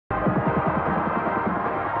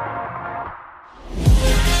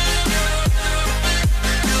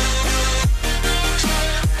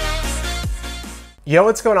Yo,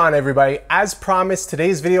 what's going on everybody? As promised,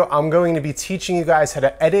 today's video, I'm going to be teaching you guys how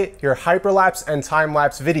to edit your hyperlapse and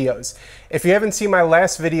time-lapse videos. If you haven't seen my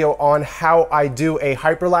last video on how I do a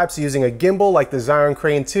hyperlapse using a gimbal like the Xeon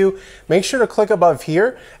Crane 2, make sure to click above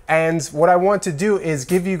here. And what I want to do is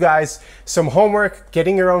give you guys some homework,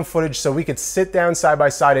 getting your own footage so we could sit down side by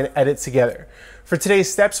side and edit together. For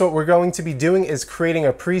today's steps, what we're going to be doing is creating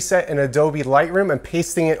a preset in Adobe Lightroom and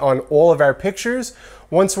pasting it on all of our pictures.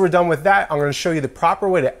 Once we're done with that, I'm going to show you the proper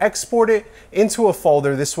way to export it into a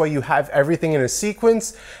folder. This way you have everything in a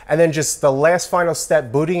sequence. And then just the last final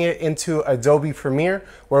step, booting it into Adobe Premiere,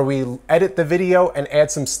 where we edit the video and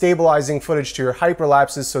add some stabilizing footage to your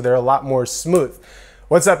hyperlapses so they're a lot more smooth.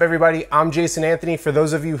 What's up everybody? I'm Jason Anthony. For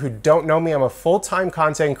those of you who don't know me, I'm a full-time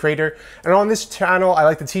content creator. And on this channel, I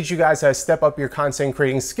like to teach you guys how to step up your content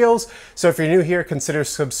creating skills. So if you're new here, consider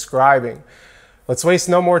subscribing. Let's waste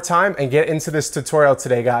no more time and get into this tutorial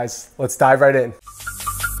today, guys. Let's dive right in.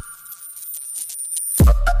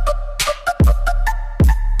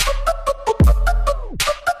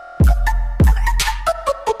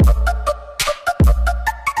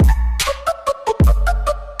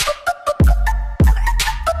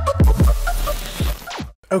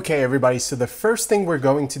 Okay everybody, so the first thing we're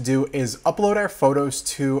going to do is upload our photos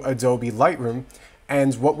to Adobe Lightroom.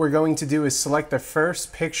 And what we're going to do is select the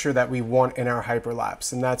first picture that we want in our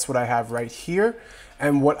hyperlapse. And that's what I have right here.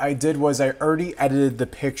 And what I did was I already edited the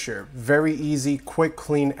picture. Very easy, quick,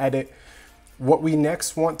 clean edit. What we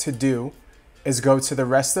next want to do is go to the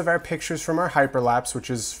rest of our pictures from our hyperlapse, which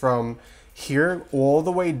is from here all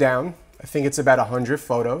the way down. I think it's about 100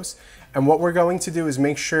 photos. And what we're going to do is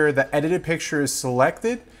make sure the edited picture is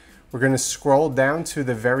selected. We're going to scroll down to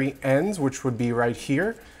the very end, which would be right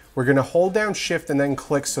here. We're going to hold down Shift and then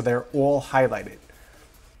click so they're all highlighted.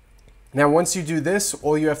 Now once you do this,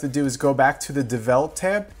 all you have to do is go back to the Develop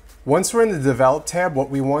tab. Once we're in the Develop tab, what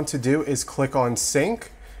we want to do is click on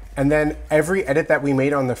Sync, and then every edit that we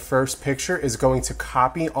made on the first picture is going to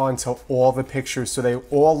copy onto all the pictures so they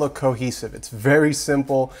all look cohesive. It's very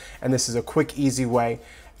simple, and this is a quick, easy way.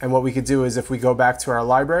 And what we could do is if we go back to our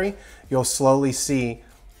library, you'll slowly see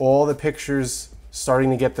all the pictures starting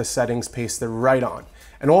to get the settings pasted right on.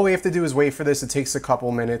 And all we have to do is wait for this. It takes a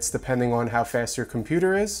couple minutes depending on how fast your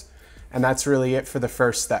computer is. And that's really it for the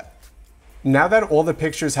first step. Now that all the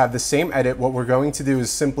pictures have the same edit, what we're going to do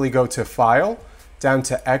is simply go to File, down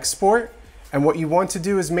to Export. And what you want to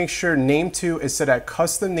do is make sure Name To is set at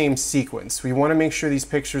Custom Name Sequence. We want to make sure these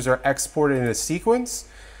pictures are exported in a sequence.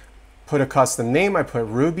 Put a custom name, I put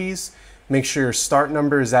Rubies. Make sure your start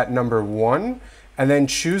number is at number 1. And then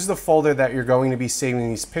choose the folder that you're going to be saving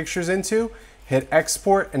these pictures into. Hit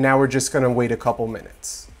export, and now we're just gonna wait a couple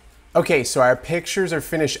minutes. Okay, so our pictures are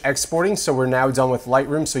finished exporting, so we're now done with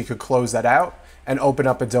Lightroom, so you could close that out and open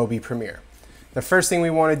up Adobe Premiere. The first thing we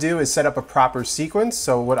wanna do is set up a proper sequence,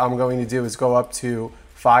 so what I'm going to do is go up to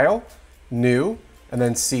File, New, and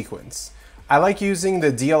then Sequence. I like using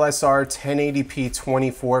the DLSR 1080p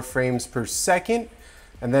 24 frames per second,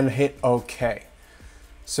 and then hit OK.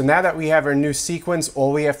 So now that we have our new sequence,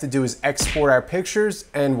 all we have to do is export our pictures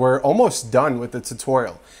and we're almost done with the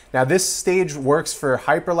tutorial. Now this stage works for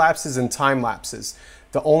hyperlapses and time lapses.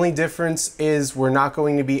 The only difference is we're not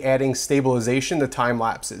going to be adding stabilization to time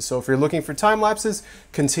lapses. So if you're looking for time lapses,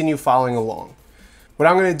 continue following along. What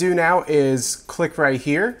I'm going to do now is click right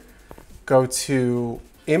here, go to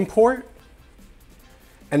Import,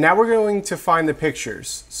 and now we're going to find the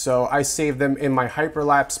pictures. So I saved them in my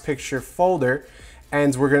hyperlapse picture folder.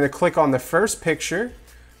 And we're going to click on the first picture,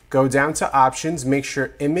 go down to Options, make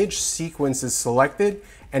sure Image Sequence is selected,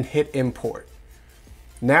 and hit Import.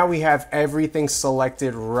 Now we have everything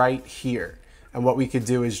selected right here. And what we could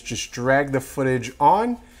do is just drag the footage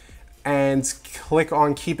on and click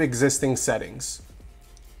on Keep Existing Settings.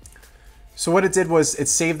 So what it did was it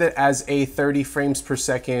saved it as a 30 frames per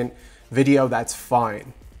second video. That's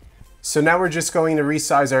fine. So now we're just going to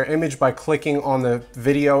resize our image by clicking on the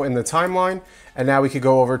video in the timeline. And now we could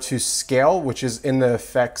go over to Scale, which is in the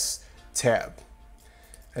Effects tab.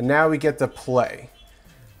 And now we get to play.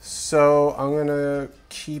 So I'm gonna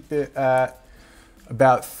keep it at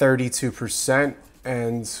about 32%.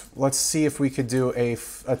 And let's see if we could do a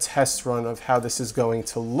test run of how this is going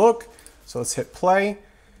to look. So let's hit play.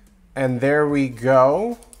 And there we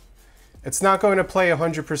go. It's not going to play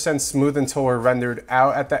 100% smooth until we're rendered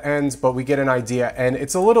out at the end, but we get an idea, and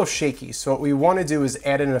it's a little shaky. So what we want to do is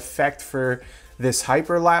add an effect for this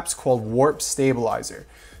hyperlapse called Warp Stabilizer.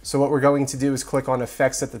 So what we're going to do is click on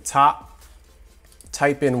Effects at the top,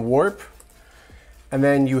 type in Warp, and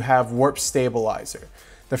then you have Warp Stabilizer.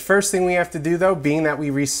 The first thing we have to do though, being that we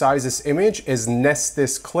resize this image, is nest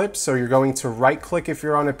this clip. So you're going to right click if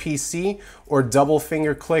you're on a PC or double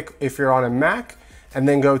finger click if you're on a Mac, and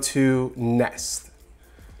then go to nest.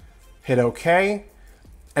 Hit OK.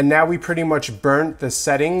 And now we pretty much burnt the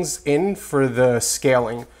settings in for the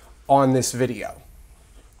scaling on this video.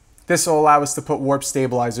 This will allow us to put warp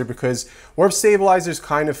stabilizer, because warp stabilizer is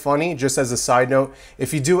kind of funny. Just as a side note,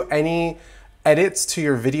 if you do any edits to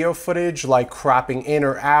your video footage, like cropping in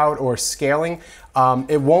or out or scaling,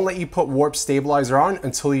 it won't let you put warp stabilizer on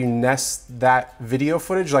until you nest that video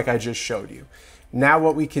footage like I just showed you. Now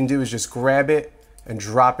what we can do is just grab it and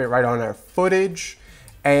drop it right on our footage.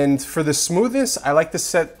 And for the smoothness, I like to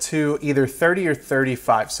set to either 30 or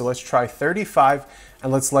 35. So let's try 35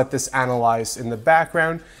 and let's let this analyze in the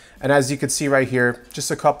background. And as you can see right here,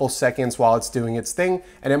 just a couple seconds while it's doing its thing,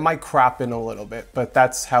 and it might crop in a little bit, but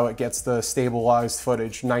that's how it gets the stabilized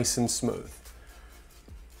footage nice and smooth.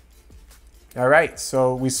 All right,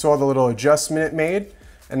 so we saw the little adjustment it made,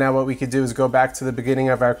 and now what we could do is go back to the beginning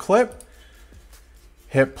of our clip,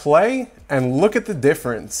 hit play, and look at the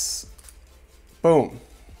difference. Boom.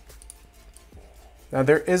 Now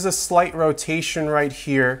there is a slight rotation right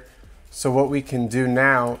here. So what we can do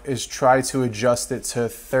now is try to adjust it to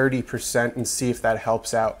 30% and see if that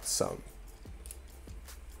helps out some.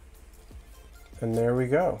 And there we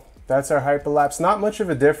go. That's our hyperlapse. Not much of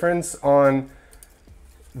a difference on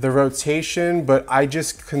the rotation, but I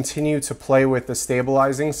just continue to play with the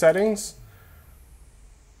stabilizing settings.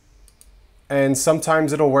 And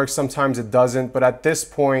sometimes it'll work, sometimes it doesn't. But at this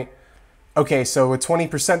point, okay, so with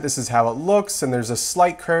 20%, this is how it looks, and there's a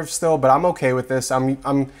slight curve still, but I'm okay with this.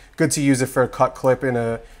 I'm good to use it for a cut clip in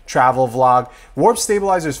a travel vlog. Warp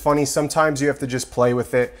stabilizer is funny. Sometimes you have to just play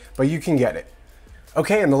with it, but you can get it.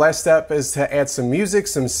 Okay, and the last step is to add some music,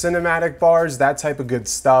 some cinematic bars, that type of good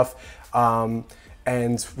stuff,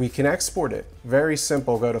 and we can export it. Very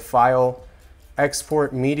simple. Go to File,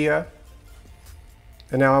 Export Media,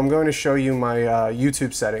 and now I'm going to show you my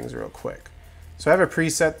YouTube settings real quick. So I have a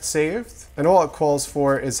preset saved, and all it calls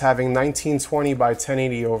for is having 1920 by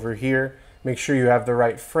 1080 over here. Make sure you have the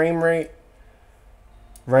right frame rate.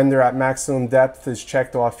 Render at maximum depth is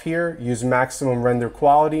checked off here. Use maximum render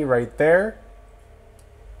quality right there.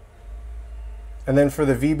 And then for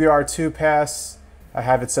the VBR2 pass, I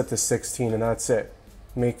have it set to 16, and that's it.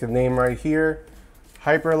 Make the name right here,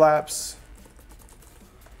 Hyperlapse.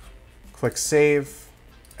 Click Save,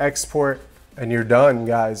 Export, and you're done,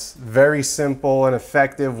 guys. Very simple and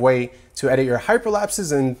effective way to edit your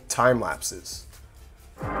hyperlapses and time lapses.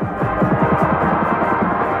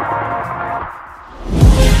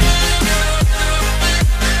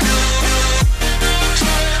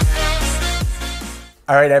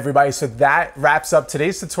 All right, everybody, so that wraps up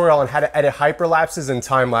today's tutorial on how to edit hyperlapses and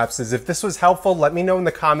time lapses. If this was helpful, let me know in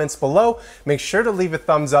the comments below. Make sure to leave a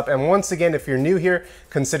thumbs up. And once again, if you're new here,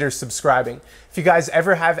 consider subscribing. If you guys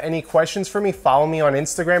ever have any questions for me, follow me on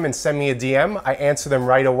Instagram and send me a DM. I answer them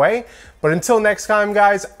right away. But until next time,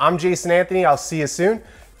 guys, I'm Jason Anthony. I'll see you soon.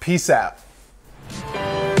 Peace out.